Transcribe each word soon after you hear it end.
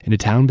In a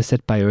town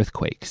beset by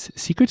earthquakes,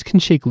 secrets can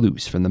shake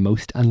loose from the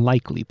most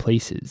unlikely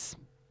places.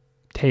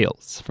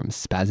 Tales from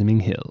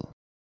Spasming Hill.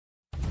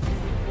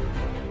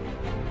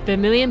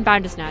 Vermilion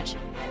Bandersnatch,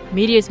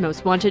 media's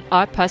most wanted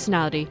art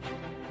personality.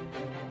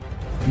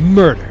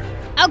 Murder.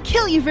 I'll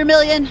kill you,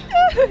 Vermilion!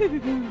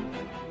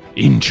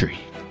 Intrigue.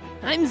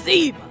 I'm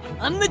Zeba.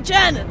 I'm the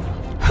janitor.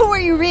 Who are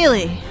you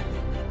really?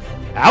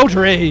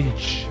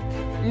 Outrage.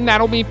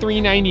 That'll be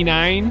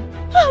 $3.99.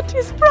 Art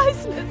is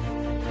priceless.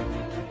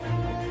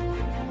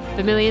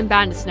 Vermilion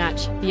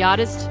Bandersnatch, the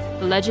artist,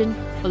 the legend,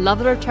 the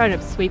lover of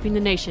turnips sweeping the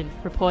nation,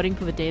 reporting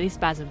for the Daily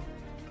Spasm.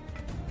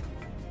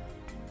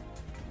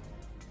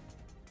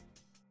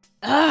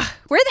 Ugh,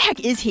 where the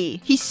heck is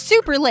he? He's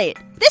super late.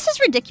 This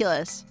is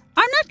ridiculous.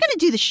 I'm not gonna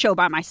do the show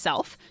by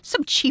myself.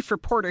 Some chief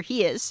reporter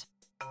he is.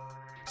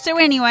 So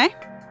anyway,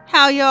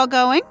 how y'all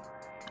going?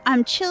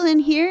 I'm chilling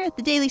here at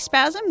the Daily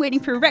Spasm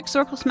waiting for Rex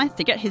Zorkelsmith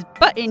to get his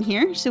butt in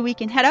here so we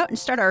can head out and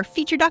start our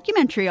feature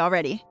documentary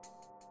already.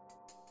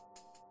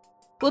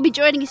 We'll be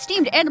joining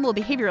esteemed animal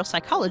behavioral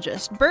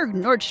psychologist Berg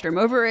Nordstrom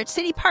over at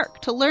City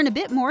Park to learn a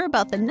bit more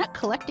about the nut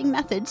collecting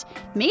methods,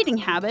 mating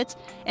habits,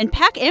 and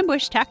pack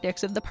ambush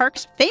tactics of the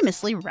park's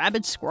famously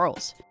rabid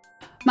squirrels.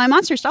 My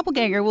monster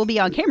doppelganger will be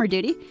on camera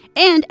duty,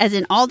 and as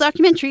in all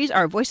documentaries,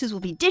 our voices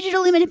will be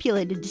digitally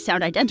manipulated to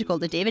sound identical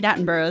to David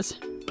Attenborough's.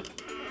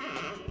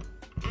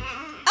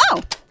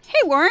 Oh,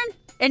 hey Warren,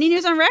 any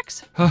news on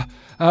Rex?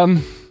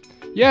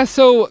 Yeah,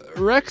 so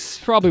Rex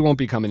probably won't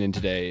be coming in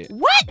today.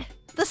 What?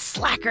 The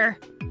slacker.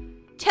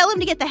 Tell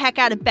him to get the heck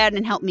out of bed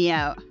and help me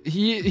out.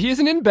 He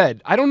isn't in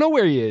bed. I don't know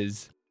where he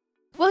is.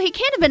 Well, he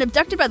can't have been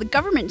abducted by the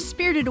government and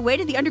spirited away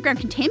to the underground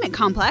containment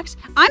complex.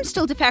 I'm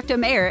still de facto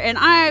mayor, and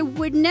I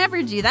would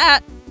never do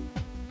that.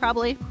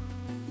 Probably.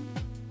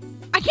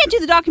 I can't do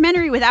the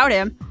documentary without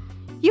him.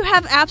 You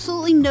have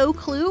absolutely no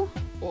clue?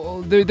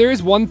 Well, there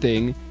is one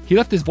thing. He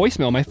left his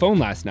voicemail on my phone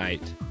last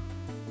night.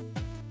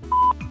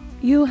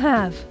 You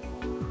have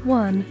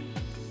 1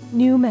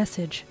 new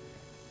message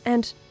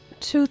and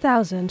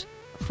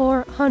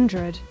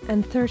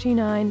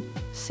 2,439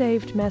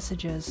 saved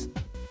messages.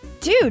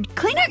 Dude,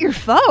 clean out your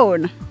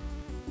phone.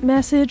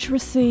 Message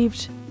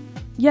received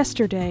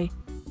yesterday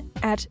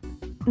at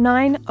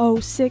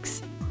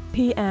 9:06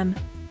 p.m.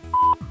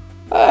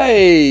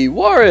 Hey,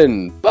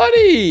 Warren,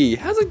 buddy,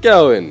 how's it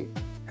going?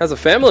 How's the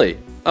family?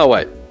 Oh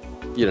wait,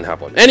 you didn't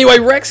have one. Anyway,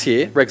 Rex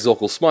here, Rex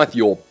Zorkelsmith,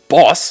 your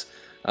boss.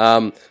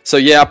 So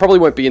yeah, I probably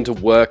won't be into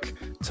work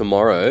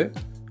tomorrow,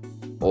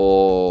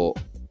 or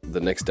the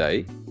next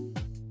day,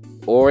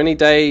 or any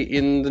day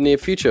in the near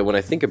future when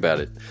I think about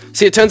it.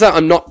 See, it turns out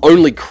I'm not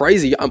only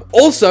crazy, I'm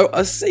also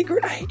a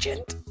secret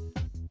agent.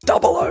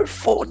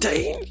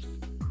 0014.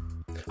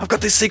 I've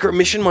got this secret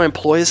mission my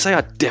employers say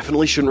I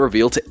definitely shouldn't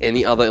reveal to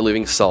any other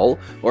living soul,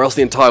 or else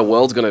the entire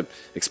world's gonna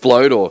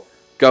explode or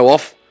go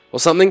off or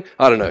something.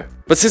 I don't know.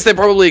 But since they're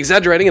probably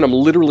exaggerating and I'm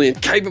literally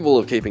incapable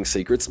of keeping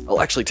secrets, I'll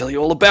actually tell you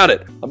all about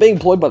it. I'm being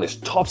employed by this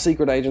top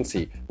secret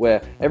agency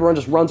where everyone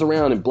just runs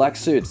around in black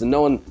suits and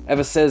no one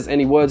ever says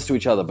any words to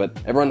each other, but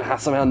everyone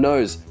somehow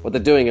knows what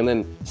they're doing, and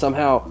then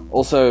somehow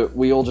also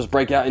we all just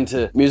break out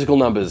into musical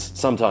numbers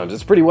sometimes.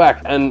 It's pretty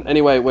whack. And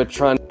anyway, we're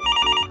trying...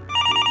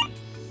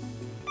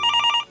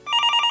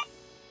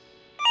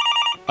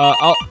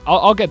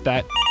 I'll get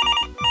that.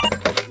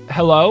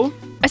 Hello?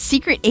 A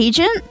secret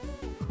agent?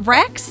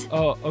 Rex?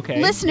 Oh,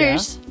 okay.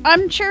 Listeners, yeah.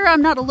 I'm sure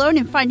I'm not alone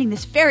in finding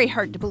this very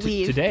hard to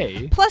believe.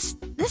 Today? Plus,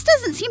 this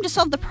doesn't seem to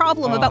solve the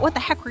problem about what the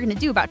heck we're going to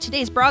do about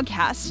today's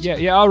broadcast.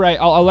 Yeah, all right.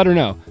 I'll let her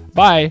know.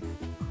 Bye.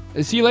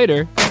 See you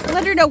later.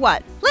 Let her know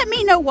what? Let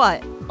me know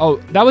what? Oh,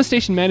 that was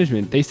station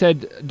management. They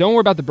said, don't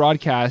worry about the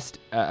broadcast.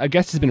 A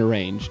guest has been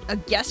arranged. A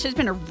guest has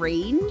been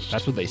arranged?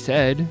 That's what they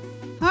said.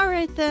 All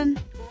right, then.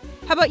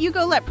 How about you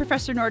go let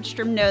Professor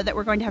Nordstrom know that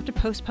we're going to have to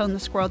postpone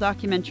the squirrel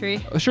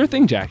documentary? Sure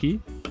thing,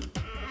 Jackie.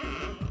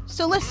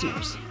 So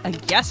listeners, a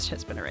guest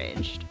has been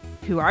arranged.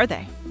 Who are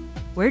they?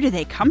 Where do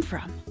they come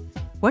from?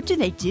 What do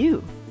they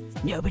do?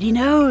 Nobody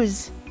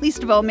knows.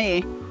 Least of all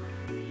me.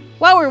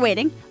 While we're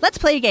waiting, let's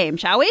play a game,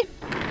 shall we?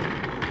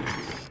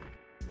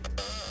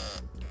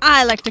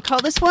 I like to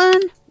call this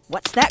one,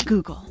 What's That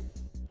Google?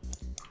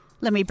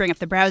 Let me bring up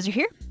the browser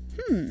here.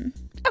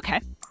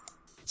 Okay.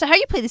 So how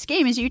you play this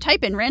game is you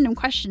type in random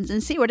questions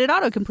and see what it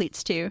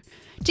autocompletes to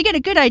get a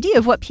good idea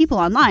of what people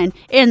online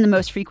and the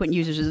most frequent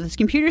users of this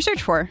computer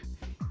search for.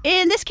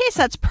 In this case,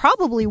 that's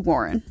probably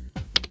Warren.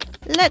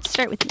 Let's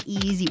start with an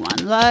easy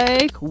one,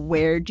 like,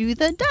 where do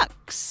the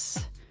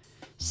ducks?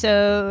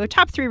 So,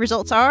 top 3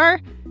 results are,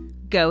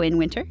 go in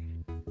winter,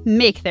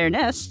 make their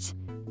nests,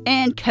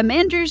 and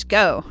commanders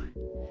go.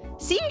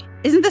 See?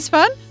 Isn't this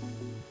fun?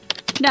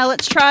 Now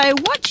let's try,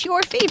 what's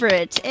your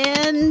favorite?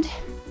 And,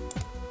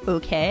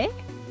 okay.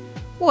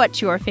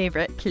 What's your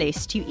favorite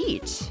place to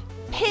eat?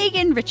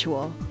 Pagan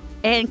ritual,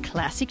 and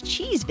classic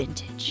cheese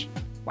vintage.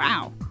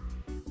 Wow.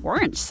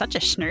 Warren's such a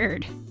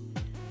snerd.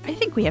 I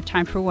think we have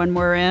time for one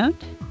more round.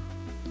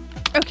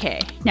 Okay,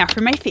 now for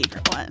my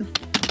favorite one.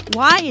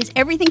 Why is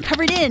everything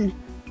covered in?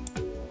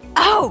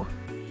 Oh,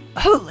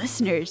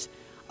 listeners.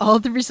 All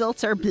the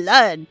results are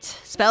blood,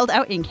 spelled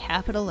out in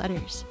capital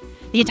letters.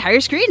 The entire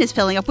screen is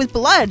filling up with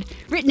blood,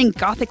 written in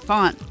Gothic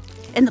font.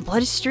 And the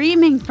blood is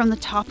streaming from the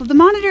top of the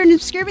monitor and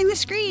obscuring the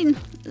screen.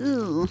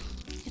 Ooh,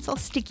 it's all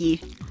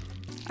sticky.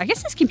 I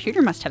guess this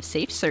computer must have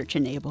safe search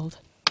enabled.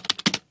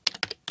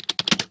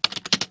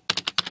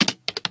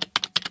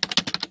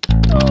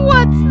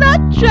 What's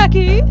that,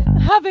 Jackie?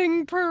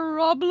 Having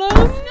problems?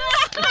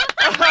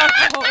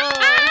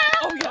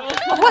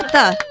 What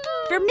the?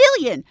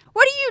 Vermilion,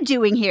 what are you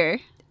doing here?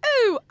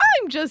 Oh,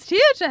 I'm just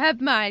here to have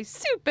my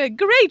super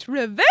great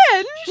revenge.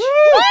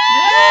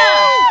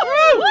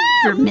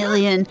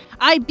 Vermilion,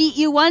 I beat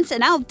you once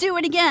and I'll do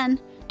it again.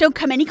 Don't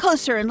come any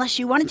closer unless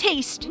you want a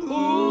taste.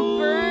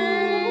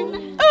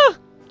 Burn. Oh,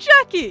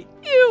 Jackie,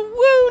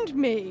 you wound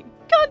me.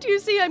 Can't you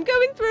see I'm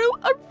going through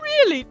a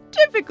really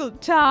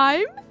difficult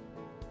time?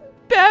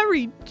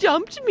 Barry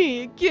dumped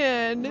me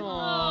again.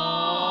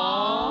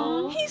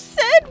 Aww. He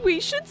said we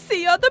should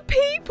see other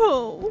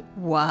people.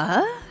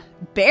 What?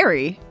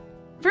 Barry?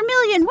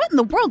 Vermilion, what in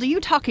the world are you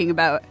talking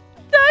about?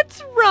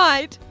 That's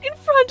right, in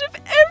front of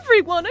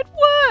everyone at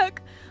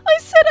work. I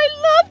said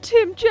I loved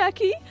him,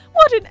 Jackie.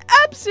 What an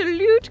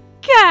absolute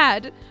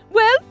cad.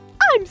 Well,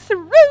 I'm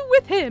through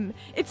with him.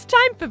 It's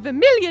time for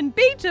Vermilion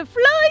B to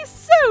fly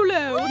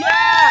solo.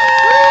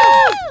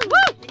 Yeah!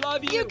 Woo! We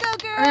love you. You go,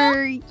 girl.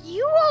 Are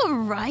you all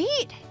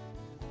right?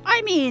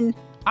 I mean,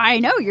 I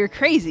know you're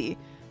crazy,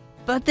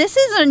 but this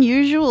is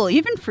unusual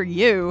even for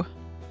you.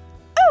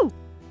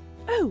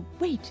 Oh,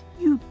 wait,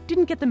 you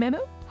didn't get the memo?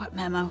 What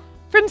memo?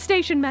 From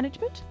station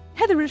management?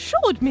 Heather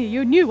assured me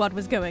you knew what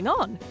was going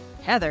on.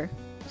 Heather?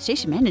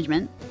 Station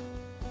management?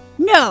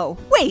 No,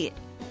 wait.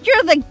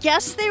 You're the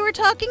guest they were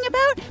talking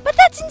about? But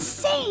that's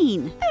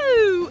insane.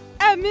 Oh,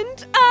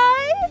 amn't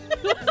I?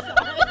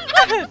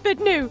 But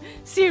no,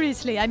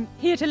 seriously, I'm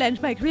here to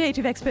lend my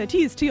creative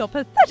expertise to your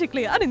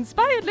pathetically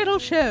uninspired little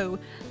show.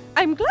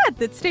 I'm glad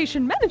that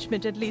station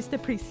management at least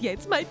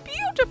appreciates my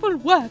beautiful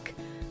work.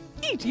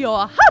 Eat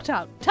your heart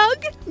out,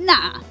 Tug.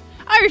 Nah,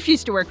 I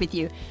refuse to work with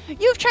you.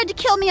 You've tried to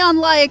kill me on,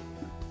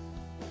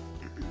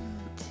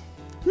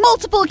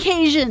 multiple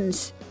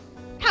occasions.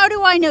 How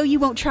do I know you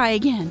won't try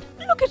again?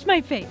 Look at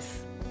my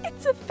face.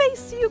 It's a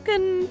face you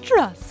can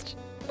trust.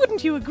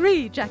 Wouldn't you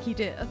agree, Jackie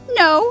dear?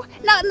 No,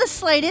 not in the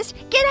slightest.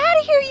 Get out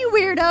of here, you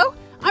weirdo.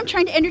 I'm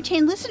trying to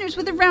entertain listeners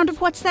with a round of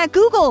What's That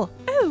Google.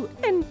 Oh,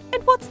 and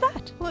what's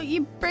that? Well,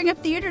 you bring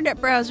up the internet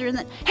browser and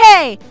then...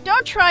 Hey,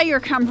 don't try your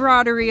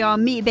camaraderie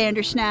on me,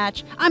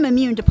 Bandersnatch. I'm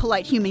immune to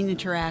polite human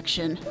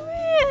interaction.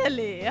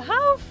 Really?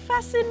 How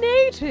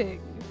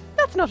fascinating.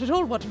 That's not at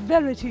all what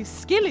Verity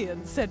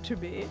Skillion said to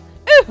me.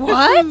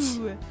 What?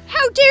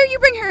 How dare you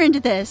bring her into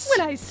this?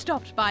 When I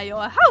stopped by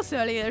your house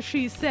earlier,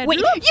 she said... Wait,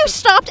 you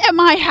stopped at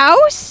my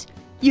house?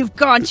 You've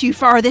gone too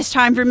far this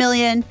time,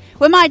 Vermilion.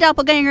 When my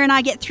doppelganger and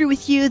I get through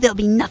with you, there'll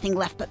be nothing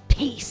left but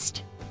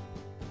paste.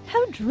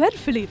 How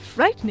dreadfully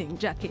frightening,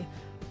 Jackie.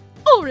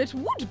 Or it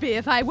would be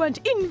if I weren't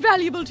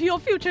invaluable to your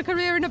future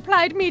career in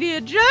applied media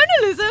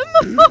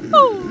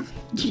journalism.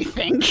 Do you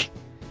think?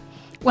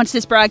 Once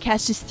this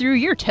broadcast is through,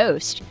 you're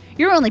toast.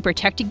 You're only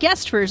protected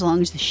guest for as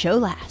long as the show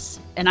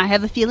lasts. And I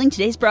have a feeling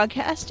today's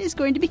broadcast is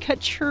going to be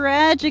cut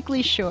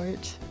tragically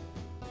short.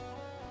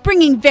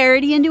 Bringing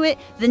Verity into it,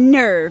 the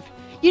nerve.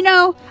 You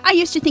know, I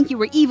used to think you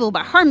were evil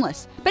but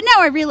harmless, but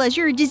now I realize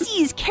you're a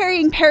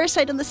disease-carrying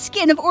parasite on the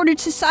skin of ordered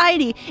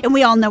society, and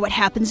we all know what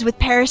happens with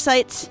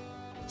parasites.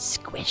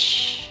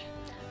 Squish.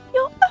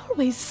 You're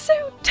always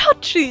so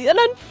touchy and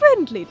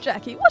unfriendly,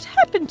 Jackie. What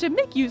happened to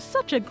make you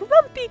such a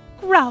grumpy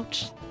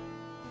grouch?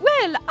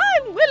 Well,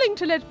 I'm willing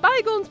to let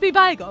bygones be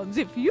bygones,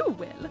 if you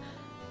will.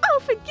 I'll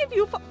forgive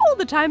you for all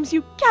the times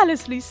you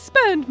callously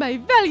spurned my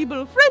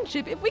valuable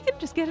friendship if we can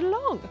just get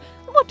along.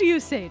 What do you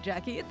say,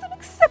 Jackie? It's an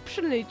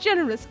exceptionally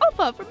generous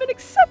offer from an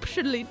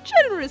exceptionally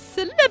generous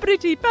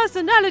celebrity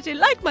personality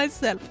like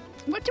myself.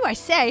 What do I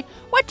say?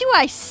 What do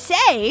I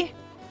say?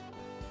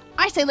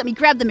 I say let me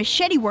grab the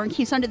machete Warren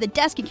keeps under the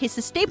desk in case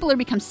the stapler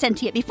becomes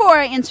sentient before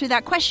I answer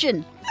that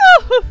question.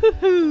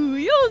 Oh,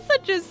 you're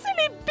such a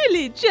silly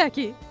Billy,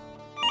 Jackie.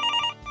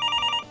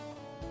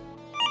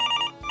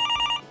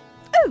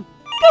 Oh,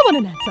 go on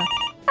and answer.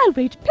 I'll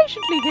wait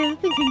patiently here,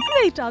 thinking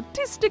great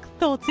artistic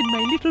thoughts in my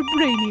little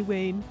brainy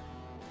Wayne.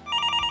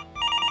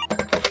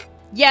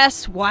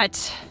 Yes,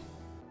 what?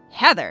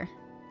 Heather,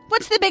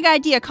 what's the big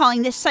idea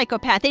calling this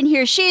psychopath in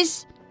here?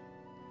 She's...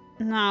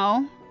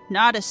 No,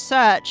 not as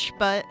such,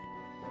 but...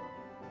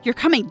 You're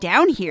coming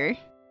down here.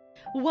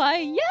 Why,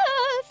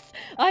 yes!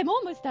 I'm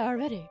almost there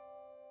already.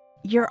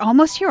 You're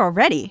almost here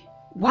already?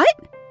 What?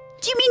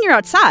 Do you mean you're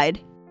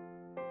outside?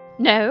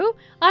 No,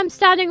 I'm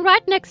standing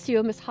right next to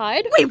you, Miss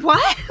Hyde. Wait,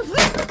 what?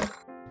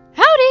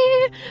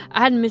 Howdy!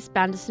 And Miss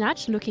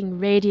Bandersnatch looking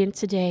radiant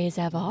today as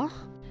ever.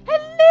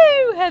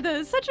 Hello,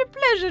 Heather. Such a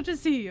pleasure to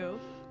see you.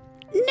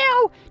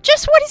 Now,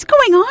 just what is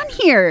going on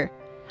here?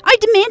 I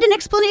demand an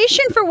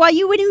explanation for why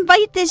you would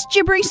invite this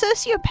gibbering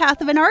sociopath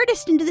of an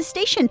artist into the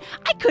station.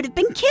 I could have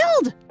been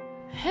killed.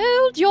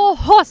 Hold your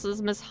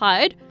horses, Miss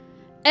Hyde.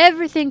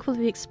 Everything will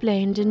be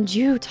explained in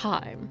due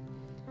time.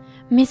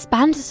 Miss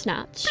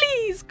Bandersnatch.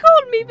 Please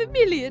call me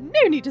Vermilion.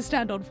 No need to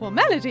stand on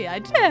formality, I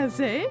dare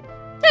say.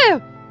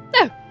 Oh,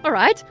 all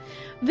right.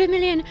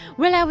 Vermilion,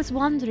 well, I was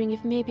wondering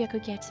if maybe I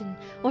could get an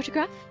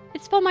autograph.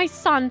 It's for my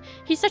son.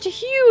 He's such a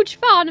huge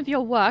fan of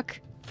your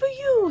work. For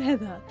you,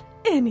 Heather.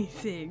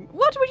 Anything.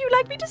 What would you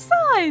like me to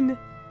sign?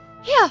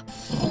 Here.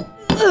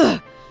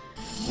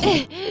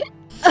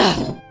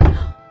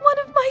 One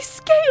of my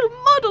scale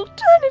model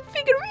turnip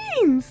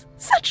figurines.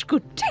 Such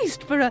good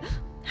taste for a...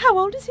 How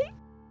old is he?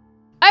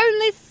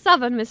 Only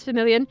 7, Miss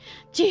Vermilion.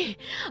 Gee,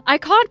 I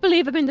can't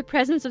believe I'm in the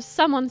presence of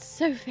someone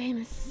so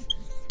famous.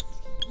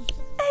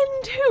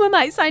 And who am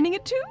I signing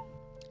it to?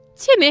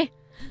 Timmy.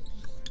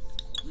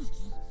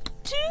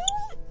 To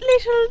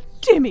little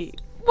Timmy.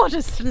 What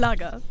a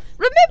slugger.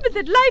 Remember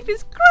that life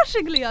is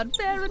crushingly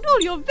unfair and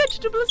all your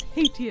vegetables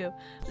hate you.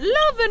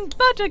 Love and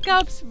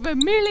buttercups,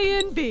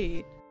 Vermilion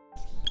B.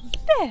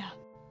 There.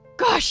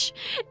 Gosh,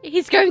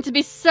 he's going to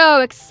be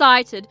so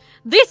excited.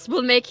 This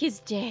will make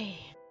his day.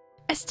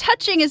 As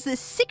touching as this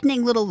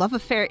sickening little love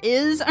affair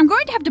is, I'm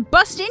going to have to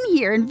bust in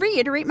here and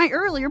reiterate my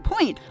earlier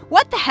point.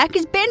 What the heck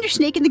is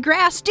Bandersnake in the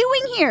grass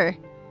doing here?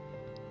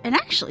 And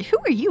actually, who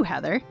are you,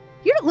 Heather?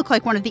 You don't look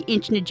like one of the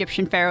ancient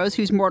Egyptian pharaohs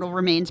whose mortal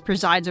remains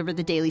presides over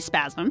the Daily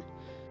Spasm.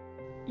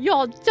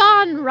 You're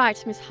darn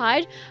right, Miss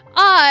Hyde.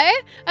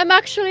 I am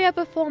actually a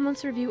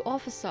performance review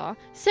officer,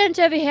 sent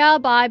over here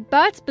by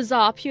Bert's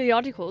Bazaar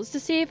periodicals to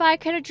see if I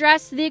can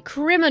address the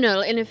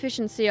criminal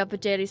inefficiency of the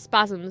Daily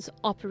Spasm's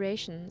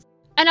operations.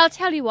 And I'll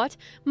tell you what,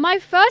 my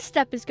first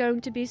step is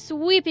going to be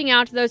sweeping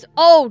out those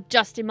old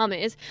dusty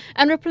mummies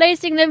and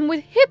replacing them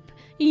with hip,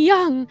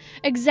 young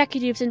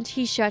executives in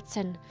t-shirts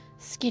and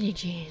skinny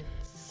jeans.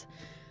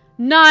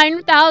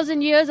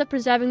 9,000 years of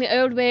preserving the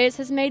old ways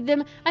has made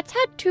them a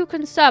tad too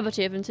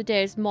conservative in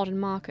today's modern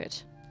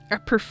market. A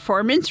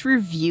performance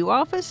review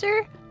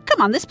officer?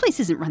 Come on, this place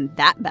isn't run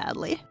that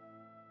badly.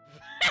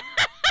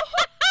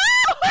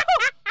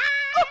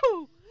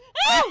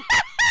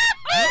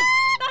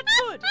 That's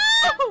good.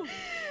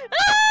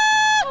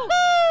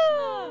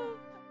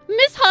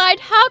 Miss Hyde,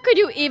 how could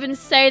you even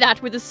say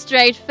that with a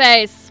straight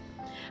face?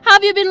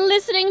 Have you been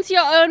listening to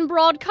your own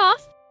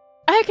broadcast?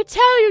 I could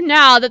tell you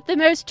now that the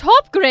most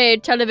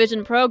top-grade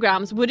television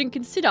programs wouldn't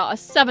consider a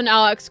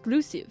 7-hour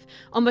exclusive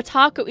on the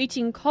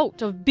taco-eating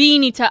cult of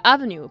Bean Eater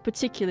Avenue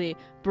particularly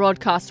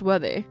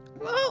broadcast-worthy.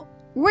 Well,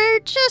 we're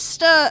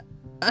just a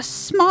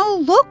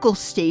small local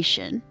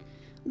station.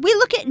 We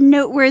look at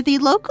noteworthy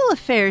local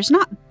affairs,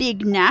 not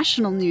big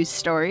national news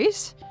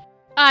stories.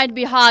 I'd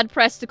be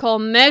hard-pressed to call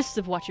most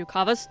of what you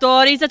cover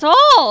stories at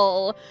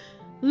all.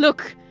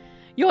 Look,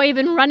 you're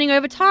even running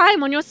over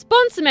time on your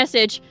sponsor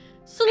message.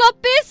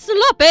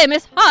 Sloppy,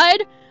 Miss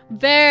Hyde.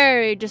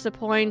 Very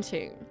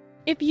disappointing.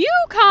 If you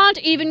can't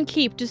even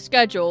keep to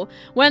schedule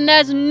when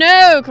there's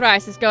no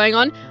crisis going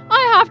on,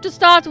 I have to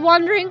start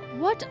wondering,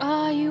 what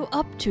are you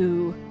up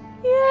to?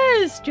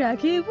 Yes,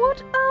 Jackie,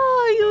 what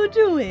are you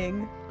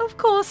doing? Of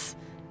course,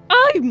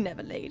 I'm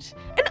never late.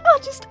 An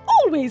artist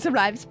always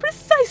arrives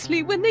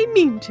precisely when they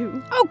mean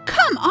to. Oh,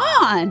 come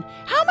on!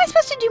 How am I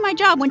supposed to do my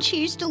job when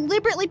she's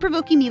deliberately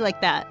provoking me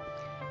like that?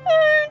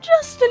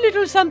 Just a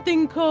little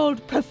something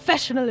called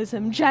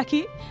professionalism,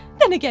 Jackie.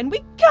 Then again,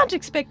 we can't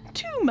expect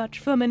too much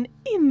from an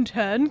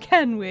intern,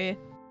 can we?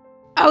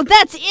 Oh,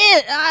 that's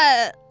it!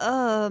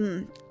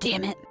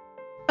 Damn it.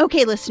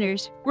 Okay,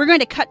 listeners, we're going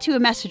to cut to a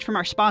message from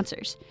our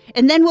sponsors,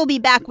 and then we'll be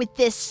back with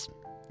this,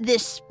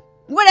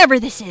 whatever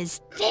this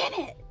is. Damn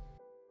it!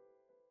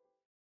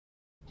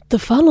 The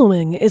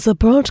following is a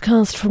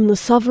broadcast from the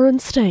sovereign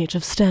state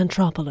of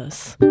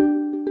Stantropolis.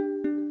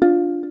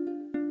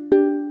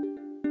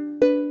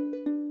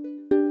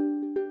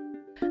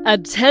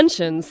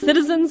 Attention,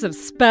 citizens of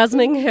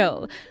Spasming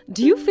Hill.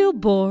 Do you feel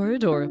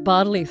bored or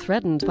bodily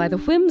threatened by the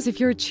whims of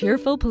your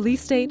cheerful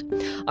police state?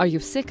 Are you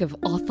sick of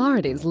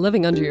authorities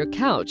living under your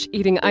couch,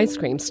 eating ice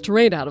cream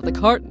straight out of the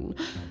carton?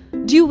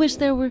 Do you wish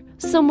there were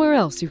somewhere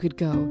else you could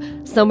go?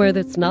 Somewhere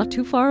that's not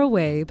too far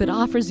away, but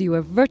offers you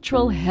a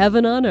virtual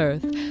heaven on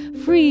earth,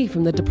 free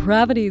from the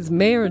depravities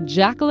Mayor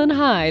Jacqueline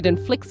Hyde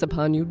inflicts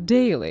upon you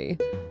daily?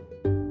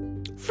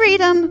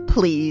 Freedom,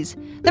 please.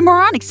 The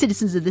moronic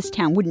citizens of this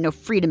town wouldn't know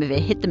freedom if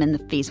it hit them in the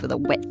face with a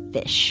wet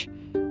fish.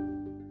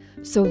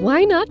 So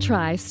why not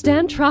try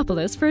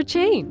Stantropolis for a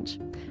change?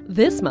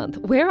 This month,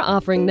 we're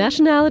offering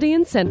nationality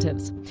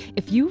incentives.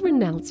 If you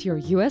renounce your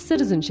U.S.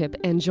 citizenship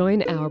and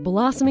join our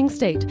blossoming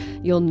state,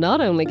 you'll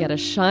not only get a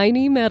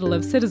shiny medal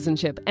of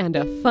citizenship and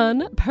a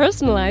fun,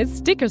 personalized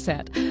sticker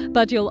set,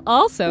 but you'll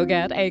also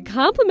get a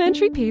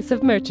complimentary piece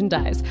of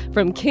merchandise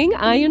from King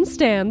Iron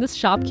Stan, the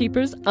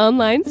shopkeeper's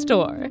online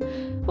store.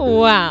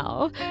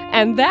 Wow!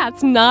 And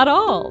that's not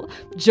all.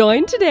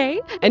 Join today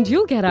and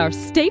you'll get our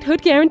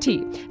statehood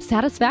guarantee,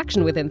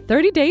 satisfaction within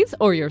 30 days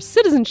or your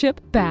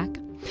citizenship back.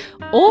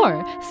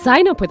 Or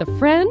sign up with a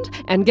friend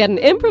and get an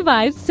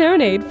improvised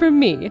serenade from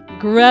me,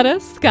 Greta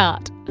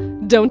Scott.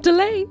 Don't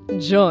delay.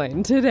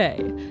 Join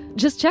today.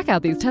 Just check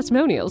out these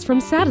testimonials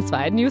from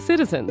satisfied new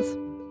citizens.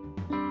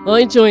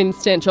 I joined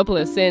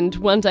Stantropolis, and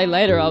one day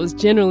later I was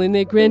general in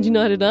their Grand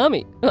United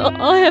Army.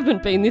 I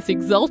haven't been this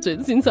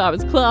exalted since I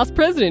was class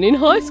president in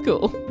high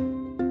school.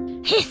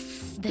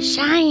 Hiss, the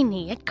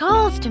shiny, it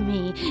calls to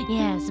me.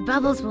 Yes,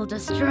 bubbles will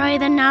destroy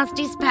the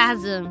nasty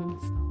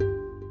spasms.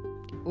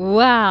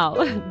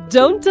 Wow,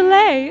 don't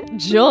delay,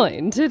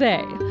 join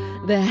today.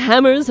 The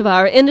hammers of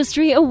our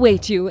industry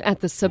await you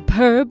at the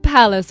superb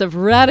Palace of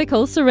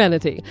Radical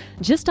Serenity,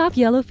 just off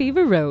Yellow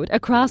Fever Road,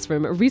 across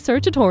from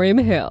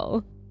Researchatorium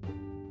Hill.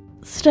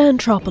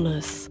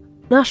 Stantropolis.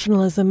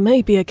 Nationalism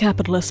may be a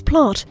capitalist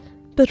plot,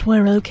 but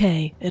we're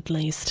okay, at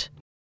least.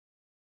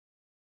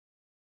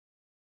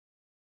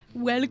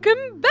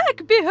 Welcome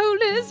back,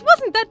 beholders!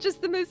 Wasn't that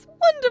just the most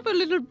wonderful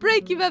little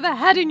break you've ever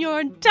had in your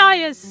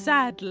entire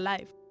sad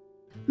life?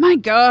 My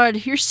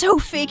god, you're so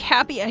fake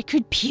happy I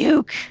could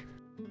puke.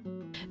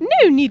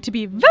 No need to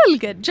be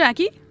vulgar,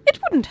 Jackie. It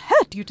wouldn't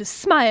hurt you to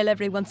smile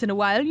every once in a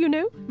while, you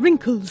know.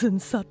 Wrinkles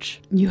and such.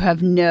 You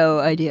have no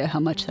idea how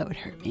much that would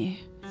hurt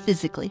me.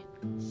 Physically.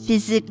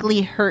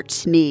 Physically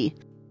hurts me.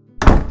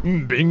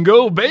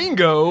 Bingo,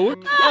 bango!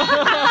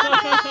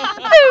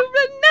 Oh,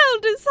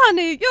 Ronaldus,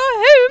 honey,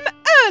 you're home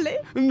early.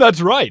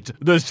 That's right,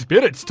 the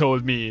spirits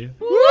told me.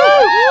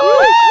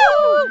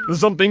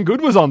 Something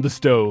good was on the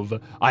stove.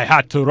 I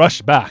had to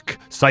rush back.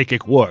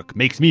 Psychic work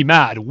makes me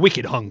mad,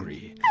 wicked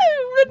hungry.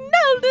 Oh,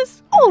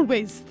 Ronaldus,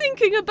 always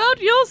thinking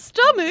about your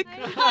stomach.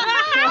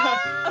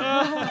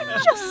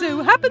 It just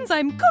so happens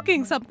I'm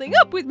cooking something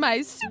up with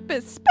my super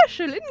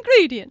special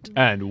ingredient.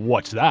 And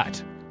what's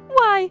that?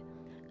 Why,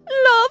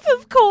 love,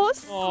 of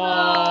course.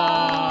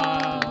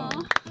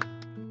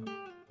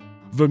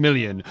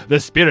 Vermilion, the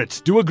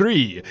spirits do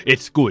agree.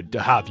 It's good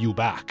to have you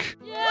back.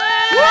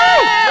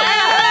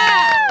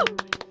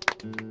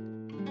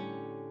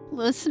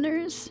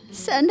 Listeners,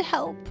 send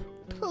help,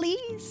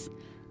 please.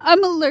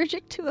 I'm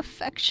allergic to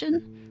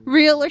affection,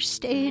 real or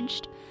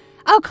staged.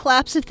 I'll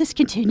collapse if this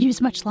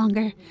continues much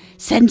longer.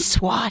 Send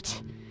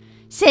SWAT.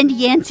 Send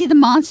Yancey the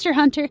Monster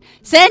Hunter.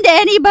 Send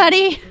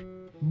anybody.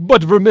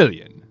 But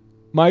Vermilion,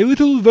 my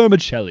little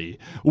vermicelli,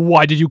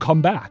 why did you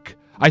come back?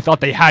 I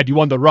thought they had you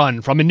on the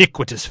run from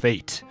iniquitous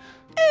fate.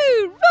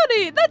 Oh,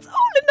 Ronnie, that's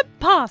all in the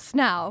past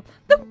now.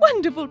 The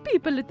wonderful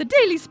people at the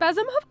Daily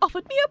Spasm have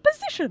offered me a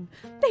position.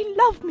 They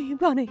love me,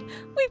 Ronnie.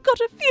 We've got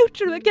a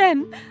future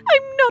again.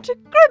 I'm not a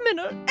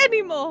criminal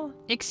anymore.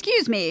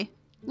 Excuse me.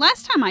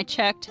 Last time I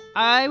checked,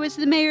 I was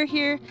the mayor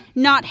here,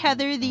 not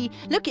Heather, the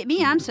look at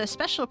me, I'm so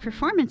special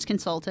performance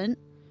consultant.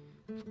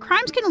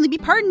 Crimes can only be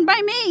pardoned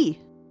by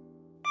me.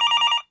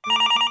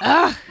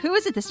 Ugh, who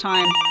is it this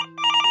time?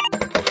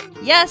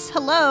 Yes,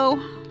 hello.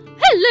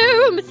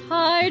 Hello, Miss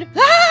Hyde.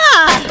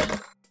 Ah!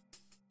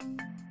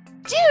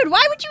 Dude,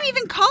 why would you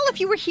even call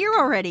if you were here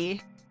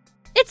already?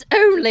 It's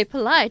only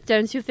polite,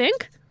 don't you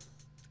think?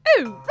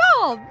 Oh,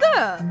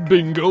 rather.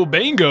 Bingo,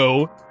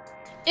 bango!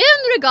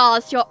 In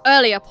regards to your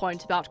earlier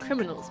point about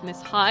criminals,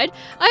 Miss Hyde,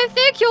 I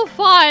think you'll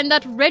find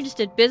that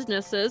registered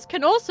businesses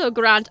can also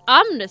grant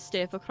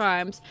amnesty for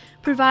crimes,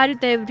 provided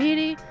they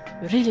really,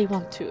 really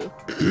want to.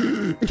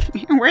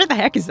 Where the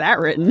heck is that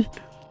written?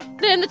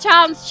 In the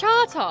town's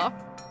charter.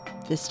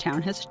 This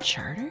town has a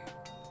charter?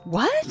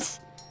 What?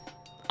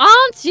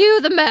 Aren't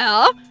you the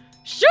mayor?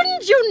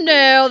 Shouldn't you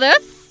know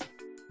this?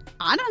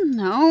 I don't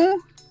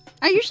know.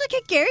 I usually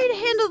get Gary to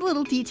handle the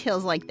little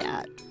details like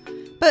that.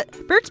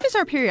 But Bert's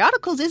Bizarre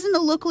Periodicals isn't a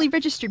locally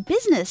registered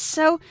business,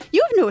 so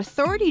you have no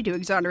authority to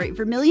exonerate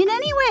Vermilion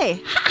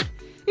anyway. Ha!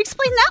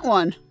 Explain that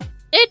one.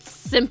 It's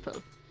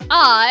simple.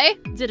 I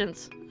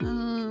didn't.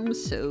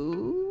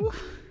 So...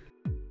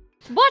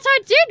 But I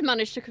did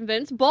manage to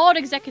convince Board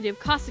Executive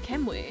Casa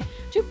Kemwe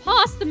to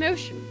pass the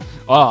motion.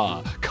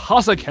 Ah,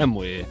 Casa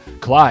Kemwe.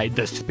 Clyde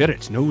the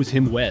Spirit knows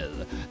him well.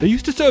 They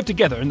used to serve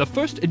together in the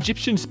 1st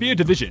Egyptian Spear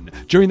Division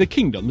during the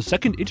Kingdom's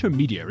 2nd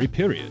Intermediary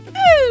Period.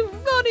 Oh,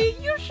 Ronnie,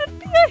 you should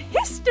be a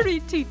history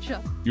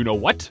teacher. You know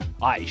what?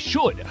 I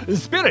should.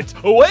 Spirit,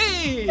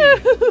 away!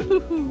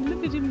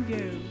 Look at him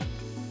go.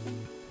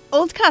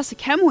 Old Casa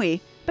Kemwe,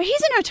 but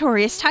he's a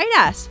notorious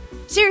tight-ass.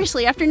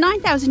 Seriously, after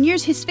 9,000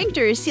 years, his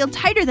sphincter is sealed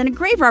tighter than a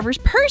grave robber's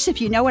purse,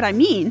 if you know what I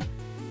mean.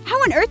 How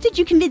on earth did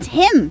you convince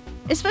him?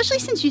 Especially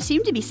since you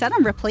seem to be set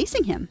on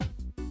replacing him.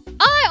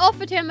 I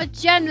offered him a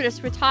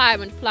generous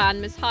retirement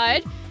plan, Miss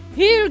Hyde.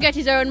 He'll get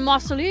his own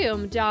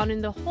mausoleum down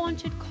in the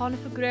haunted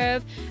conifer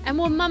grove and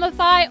will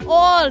mummify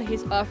all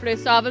his earthly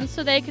servants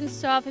so they can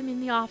serve him in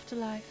the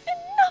afterlife.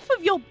 Enough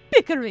of your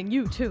bickering,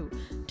 you two.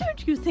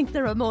 Don't you think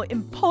there are more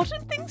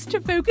important things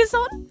to focus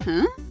on?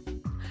 Huh?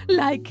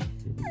 Like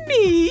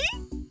me?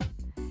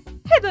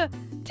 Heather,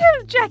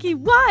 tell Jackie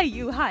why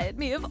you hired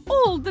me of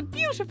all the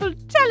beautiful,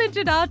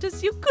 talented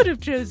artists you could have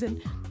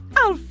chosen.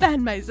 I'll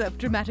fan myself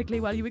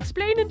dramatically while you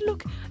explain and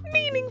look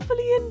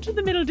meaningfully into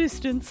the middle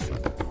distance.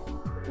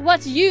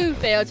 What you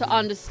fail to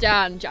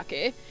understand,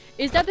 Jackie,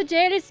 is that the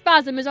Daily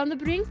Spasm is on the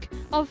brink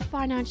of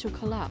financial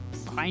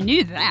collapse. I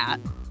knew that.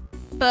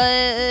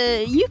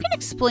 But you can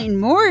explain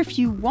more if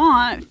you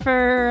want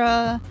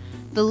for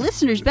the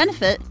listener's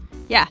benefit.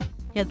 Yeah,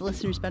 the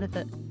listener's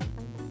benefit.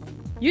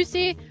 You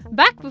see,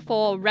 back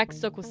before Rex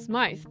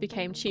Zuckle-Smythe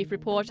became chief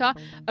reporter,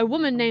 a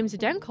woman named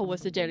Zdenko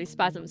was the Daily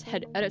Spasm's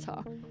head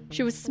editor.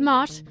 She was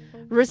smart,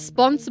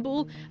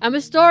 responsible, and the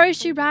stories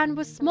she ran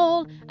were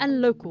small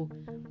and local,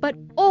 but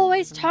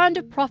always turned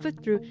a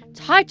profit through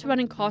tight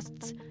running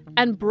costs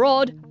and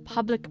broad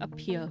public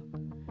appeal.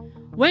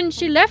 When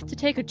she left to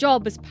take a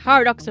job as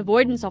paradox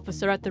avoidance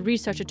officer at the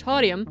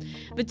Researchatorium,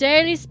 the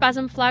Daily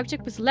Spasm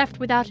flagship was left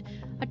without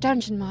a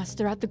dungeon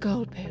master at the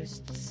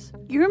goalposts.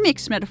 Your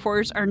mixed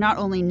metaphors are not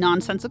only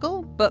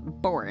nonsensical, but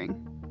boring.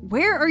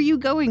 Where are you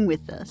going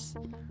with this?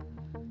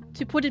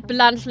 To put it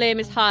bluntly,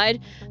 Miss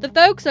Hyde, the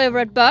folks over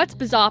at Bert's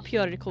Bizarre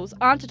Periodicals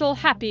aren't at all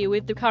happy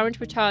with the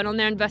current return on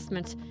their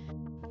investment.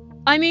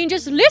 I mean,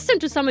 just listen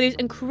to some of these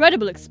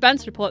incredible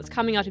expense reports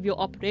coming out of your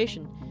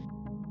operation.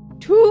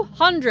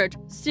 200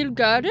 steel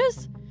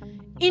girders?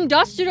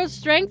 Industrial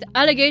strength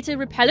alligator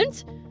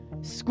repellent?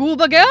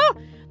 Scuba gear?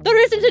 There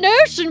isn't an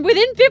ocean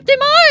within 50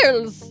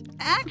 miles!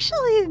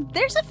 Actually,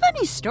 there's a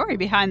funny story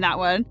behind that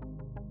one.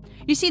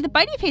 You see, the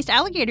bitey-faced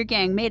alligator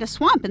gang made a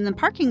swamp in the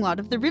parking lot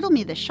of the Riddle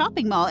Me This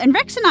shopping mall, and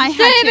Rex and I had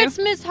to... Save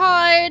it, Miss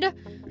Hyde!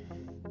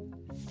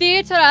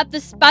 Theatre at the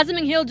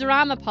Spasming Hill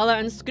Drama Parlour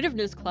and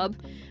Scrivener's Club.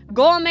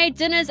 Gourmet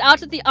dinners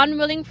out at the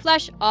Unwilling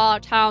Flesh, our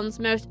town's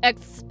most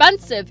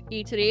expensive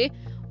eatery.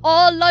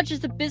 All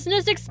lodges of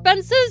business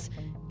expenses?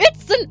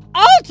 It's an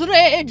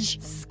outrage!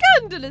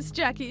 Scandalous,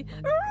 Jackie.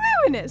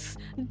 Ruinous.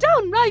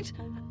 Downright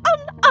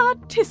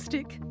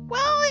unartistic.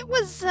 Well, it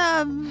was,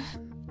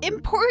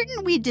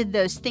 important we did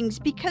those things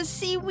because,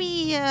 see,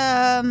 we,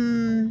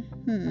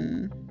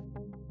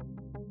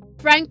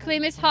 Frankly,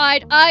 Miss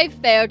Hyde, I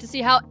fail to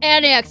see how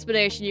any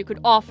explanation you could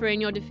offer in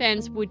your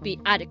defense would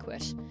be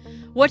adequate.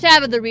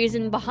 Whatever the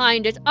reason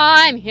behind it,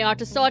 I'm here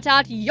to sort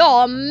out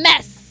your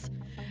mess.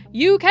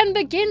 You can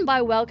begin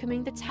by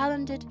welcoming the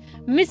talented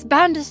Miss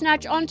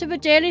Bandersnatch onto the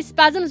Daily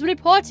Spasm's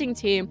reporting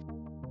team.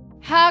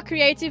 Her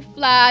creative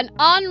flair and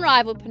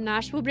unrivaled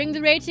panache will bring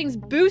the ratings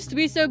boost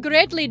we so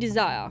greatly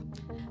desire.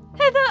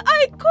 Heather,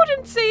 I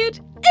couldn't say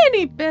it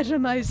any better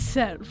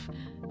myself.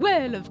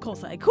 Well, of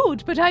course I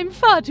could, but I'm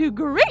far too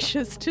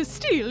gracious to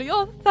steal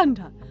your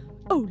thunder.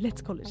 Oh,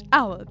 let's call it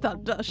our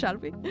thunder, shall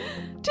we?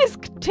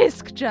 Tisk,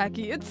 tisk,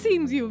 Jackie, it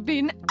seems you've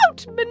been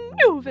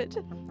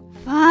outmaneuvered.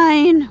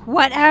 Fine,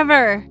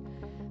 whatever.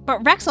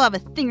 But Rex will have a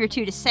thing or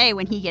two to say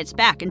when he gets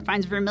back and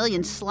finds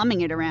Vermilion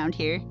slumming it around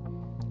here.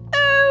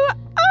 Oh,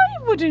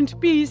 I wouldn't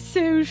be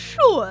so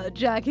sure,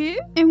 Jackie.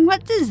 And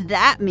what does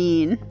that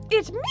mean?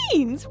 It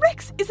means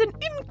Rex is an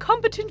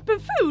incompetent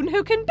buffoon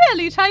who can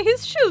barely tie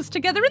his shoes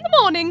together in the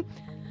morning.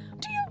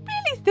 Do you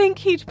really think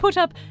he'd put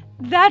up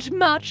that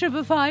much of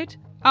a fight?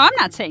 Oh, I'm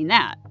not saying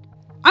that.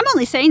 I'm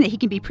only saying that he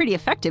can be pretty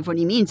effective when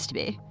he means to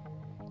be.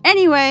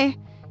 Anyway,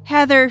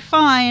 Heather,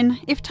 fine.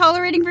 If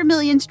tolerating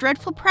Vermilion's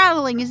dreadful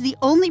prattling is the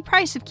only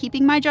price of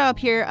keeping my job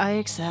here, I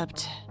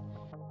accept.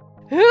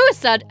 Who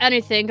said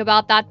anything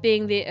about that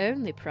being the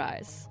only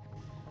price?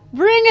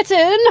 Bring it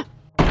in!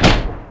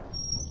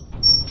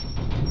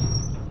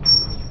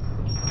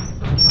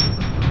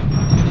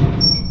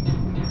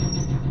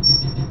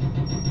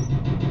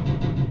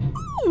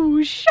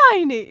 Ooh,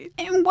 shiny!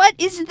 And what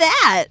is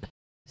that?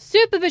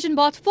 Supervision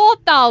Bot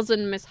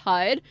 4000, Miss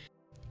Hyde.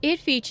 It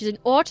features an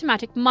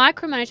automatic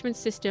micromanagement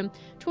system,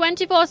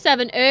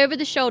 24/7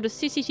 over-the-shoulder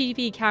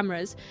CCTV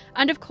cameras,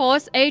 and of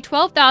course a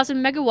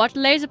 12,000 megawatt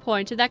laser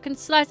pointer that can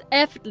slice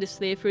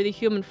effortlessly through the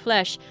human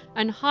flesh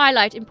and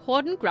highlight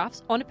important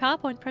graphs on a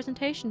PowerPoint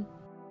presentation.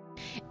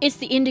 It's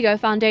the Indigo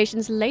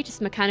Foundation's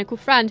latest mechanical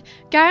friend,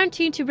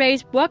 guaranteed to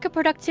raise worker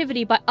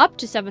productivity by up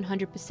to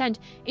 700%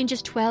 in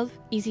just 12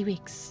 easy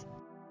weeks.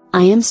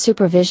 I am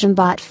Supervision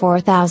Bot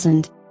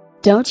 4000.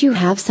 Don't you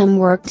have some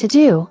work to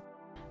do?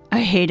 I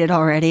hate it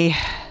already.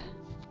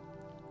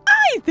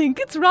 I think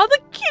it's rather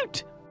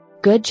cute.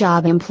 Good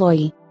job,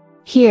 employee.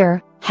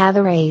 Here, have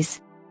a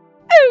raise.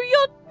 Oh,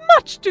 you're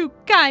much too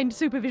kind,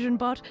 Supervision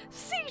Bot.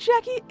 See,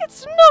 Jackie,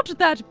 it's not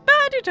that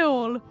bad at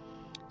all.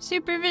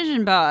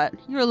 Supervision Bot,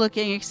 you're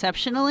looking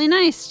exceptionally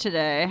nice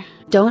today.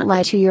 Don't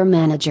lie to your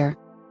manager.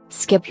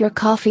 Skip your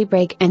coffee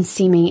break and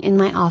see me in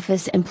my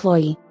office,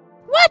 employee.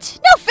 What?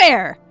 No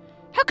fair!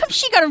 How come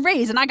she got a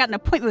raise and I got an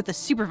appointment with the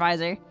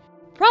supervisor?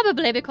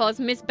 Probably because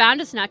Miss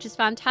Bandersnatch is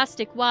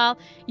fantastic while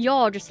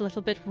you're just a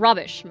little bit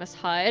rubbish, Miss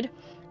Hyde.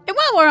 And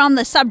while we're on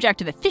the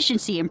subject of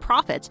efficiency and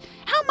profits,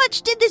 how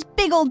much did this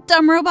big old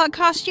dumb robot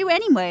cost you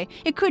anyway?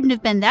 It couldn't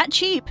have been that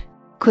cheap.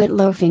 Quit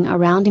loafing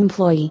around,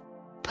 employee.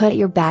 Put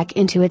your back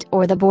into it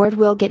or the board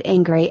will get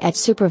angry at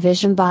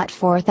Supervision Bot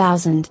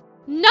 4000.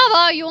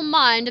 Never you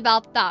mind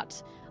about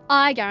that.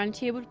 I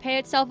guarantee it would pay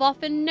itself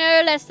off in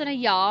no less than a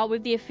year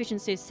with the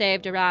efficiency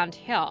saved around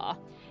here.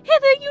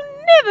 Heather, you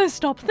never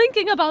stop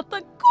thinking about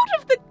the good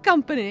of the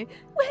company.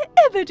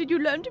 Wherever did you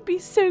learn to be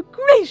so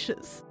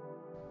gracious?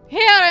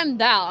 Here and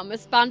there,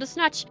 Miss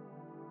Bandersnatch.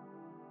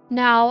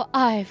 Now,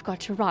 I've got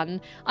to run.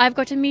 I've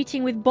got a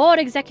meeting with Board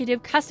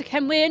Executive Cassock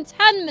Hemway in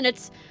 10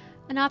 minutes.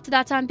 And after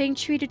that, I'm being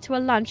treated to a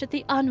lunch at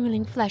the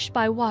Unwilling Flesh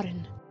by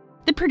Warren.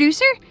 The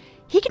producer?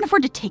 He can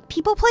afford to take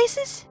people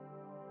places?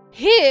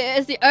 He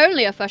is the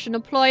only efficient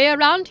employee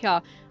around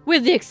here,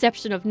 with the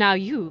exception of now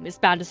you, Miss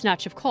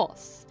Bandersnatch, of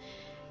course.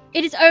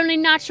 It is only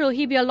natural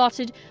he be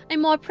allotted a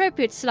more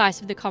appropriate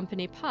slice of the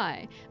company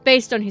pie,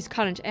 based on his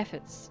current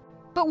efforts.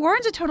 But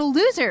Warren's a total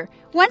loser.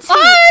 Once he...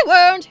 I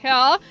won't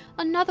hear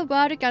another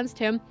word against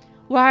him.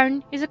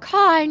 Warren is a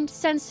kind,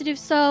 sensitive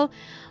soul,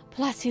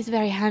 plus he's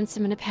very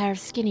handsome in a pair of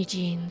skinny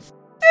jeans.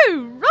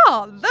 Oh,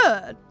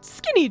 rather!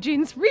 Skinny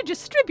jeans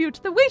redistribute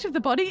the weight of the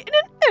body in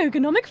an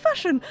ergonomic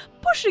fashion,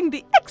 pushing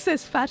the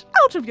excess fat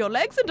out of your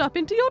legs and up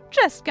into your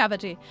chest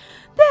cavity.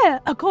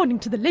 There, according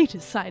to the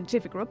latest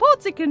scientific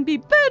reports, it can be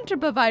burned to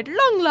provide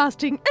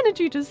long-lasting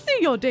energy to see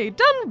your day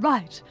done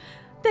right.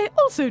 They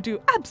also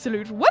do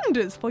absolute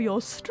wonders for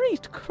your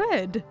street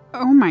cred.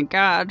 Oh my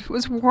god,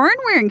 was Warren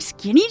wearing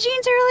skinny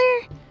jeans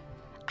earlier?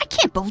 I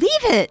can't believe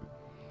it!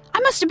 I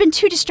must have been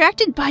too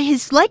distracted by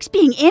his legs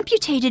being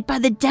amputated by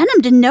the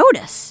denim to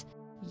notice.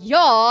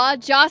 You're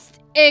just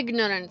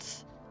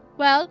ignorant.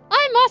 Well,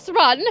 I must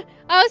run.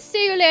 I'll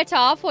see you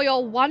later for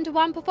your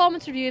one-to-one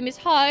performance review, Miss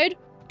Hyde.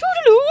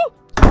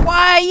 Toodaloo!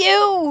 Why,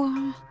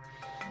 you?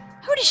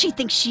 Who does she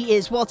think she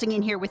is, waltzing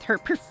in here with her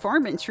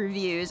performance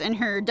reviews and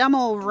her dumb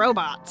old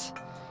robots?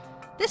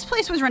 This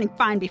place was running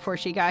fine before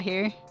she got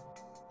here.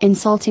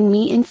 Insulting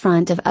me in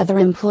front of other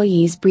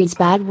employees breeds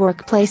bad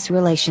workplace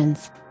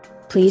relations.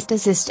 Please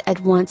desist at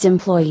once,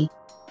 employee.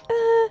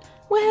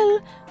 Well,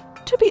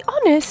 to be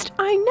honest,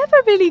 I never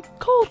really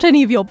caught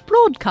any of your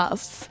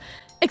broadcasts.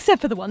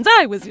 Except for the ones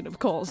I was in, of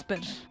course, but...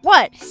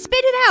 What? Spit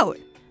it out!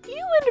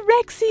 You and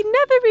Rexy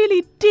never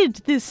really did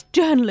this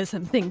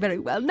journalism thing very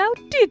well, now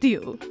did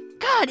you?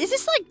 God, is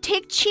this like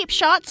take cheap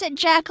shots at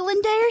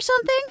Jacqueline Day or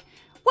something?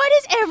 What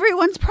is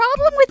everyone's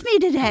problem with me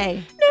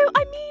today? No,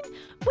 I mean,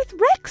 with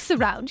Rex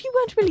around, you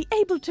weren't really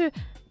able to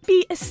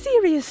be a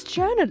serious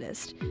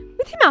journalist.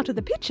 With him out of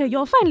the picture,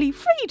 you're finally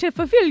free to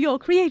fulfill your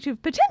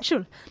creative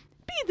potential.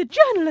 Be the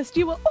journalist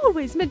you were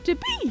always meant to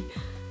be.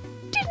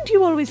 Didn't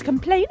you always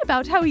complain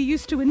about how he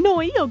used to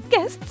annoy your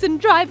guests and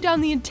drive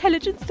down the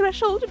intelligence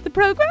threshold of the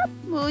program?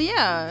 Well,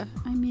 yeah,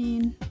 I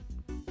mean...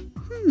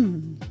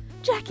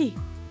 Jackie,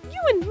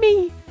 you and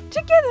me,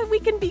 together we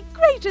can be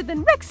greater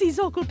than Rexy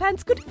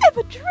Zorkelpants could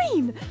ever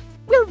dream.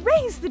 We'll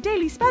raise the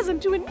Daily Spasm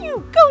to a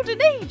new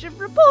golden age of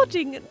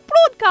reporting and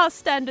broadcast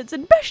standards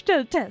and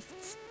Bechdel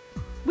tests.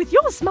 With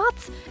your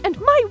smarts and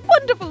my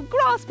wonderful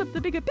grasp of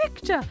the bigger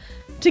picture,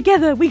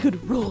 together we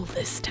could rule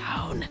this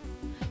town.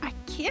 I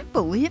can't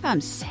believe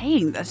I'm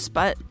saying this,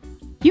 but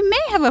you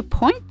may have a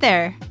point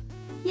there.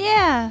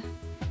 Yeah,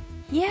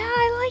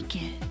 I like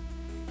it.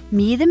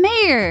 Me the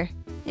mayor,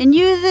 and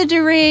you the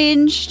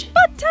deranged...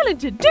 But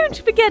talented, don't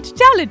forget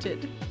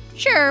talented.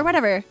 Sure,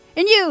 whatever.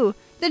 And you,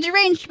 the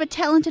deranged but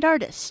talented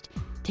artist,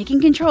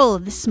 taking control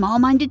of this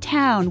small-minded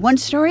town, one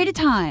story at a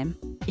time.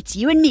 It's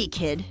you and me,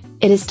 kid.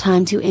 It is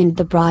time to end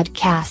the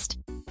broadcast.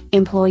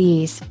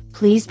 Employees,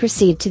 please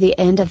proceed to the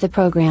end of the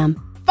program.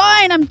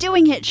 Fine, I'm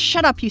doing it.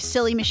 Shut up, you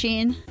silly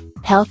machine.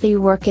 Healthy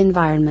work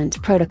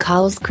environment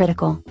protocols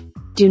critical.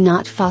 Do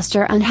not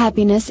foster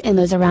unhappiness in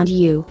those around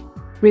you.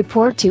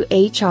 Report to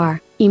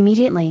HR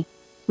immediately.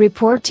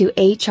 Report to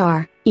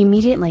HR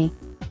immediately.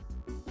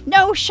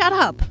 No, shut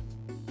up.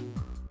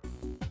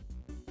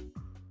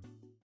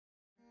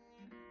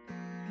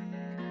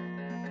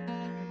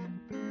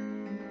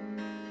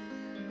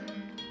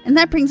 And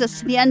that brings us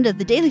to the end of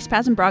the Daily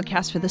Spasm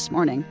broadcast for this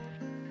morning.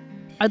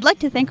 I'd like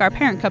to thank our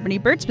parent company,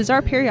 Bert's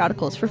Bizarre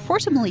Periodicals, for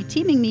forcibly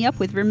teaming me up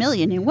with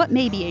Vermilion in what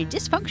may be a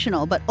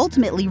dysfunctional but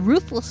ultimately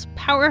ruthless,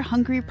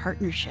 power-hungry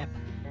partnership.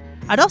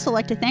 I'd also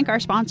like to thank our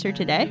sponsor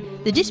today,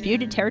 the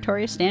disputed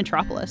territory of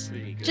Stantropolis.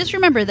 Just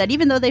remember that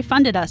even though they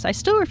funded us, I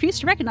still refuse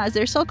to recognize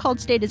their so-called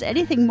state as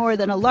anything more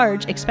than a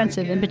large,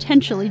 expensive, and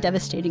potentially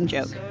devastating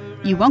joke.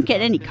 You won't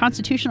get any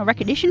constitutional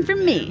recognition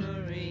from me.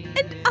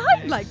 And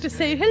I'd like to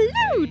say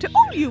hello to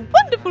all you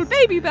wonderful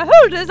baby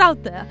beholders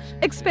out there.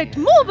 Expect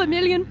more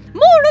Vermilion,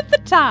 more of the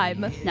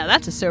time. Now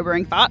that's a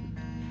sobering thought.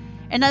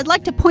 And I'd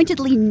like to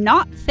pointedly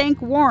not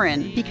thank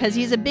Warren, because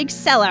he's a big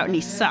sellout and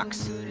he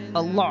sucks.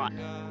 A lot.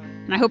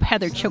 And I hope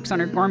Heather chokes on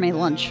her gourmet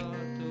lunch.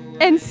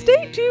 And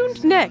stay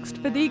tuned next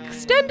for the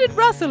extended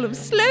rustle of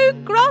slow,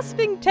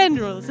 grasping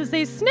tendrils as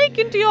they snake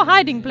into your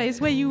hiding place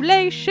where you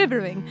lay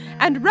shivering,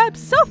 and wrap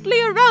softly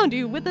around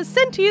you with the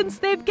sentience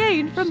they've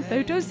gained from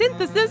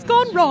photosynthesis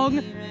gone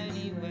wrong.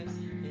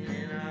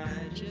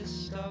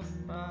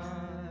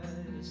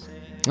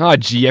 Oh,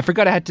 gee, I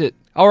forgot I had to...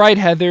 All right,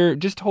 Heather,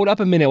 just hold up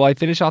a minute while I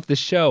finish off the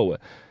show.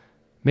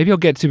 Maybe I'll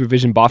get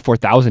Supervision Bot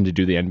 4000 to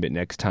do the end bit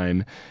next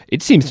time.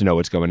 It seems to know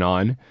what's going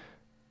on.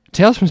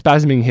 Tales from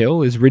Spasming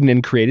Hill is written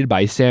and created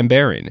by Sam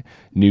Barron.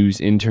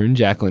 News intern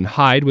Jacqueline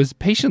Hyde was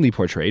patiently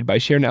portrayed by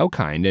Sharon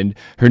Elkind, and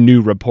her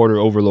new reporter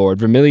overlord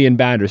Vermilion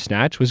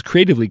Bandersnatch was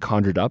creatively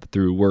conjured up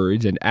through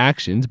words and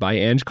actions by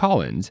Ange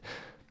Collins.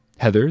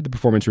 Heather, the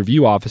performance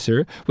review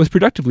officer, was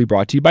productively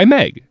brought to you by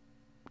Meg.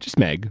 Just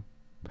Meg.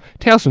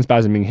 Tales from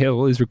Spasming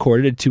Hill is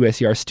recorded at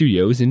 2SER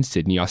Studios in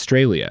Sydney,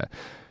 Australia.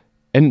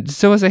 And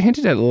so, as I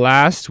hinted at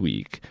last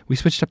week, we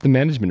switched up the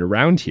management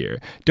around here.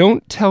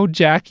 Don't tell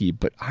Jackie,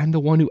 but I'm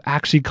the one who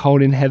actually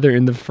called in Heather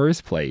in the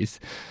first place.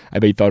 I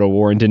bet you thought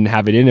Warren didn't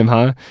have it in him,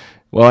 huh?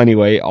 Well,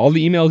 anyway, all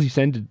the emails you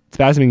send to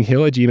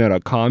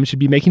spasminghill@gmail.com should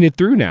be making it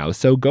through now,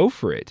 so go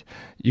for it.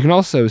 You can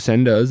also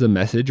send us a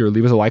message or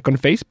leave us a like on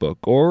Facebook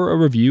or a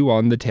review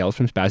on the Tales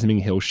from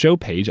Spasming Hill show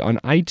page on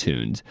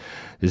iTunes.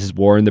 This is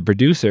Warren, the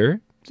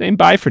producer, saying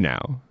bye for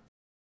now.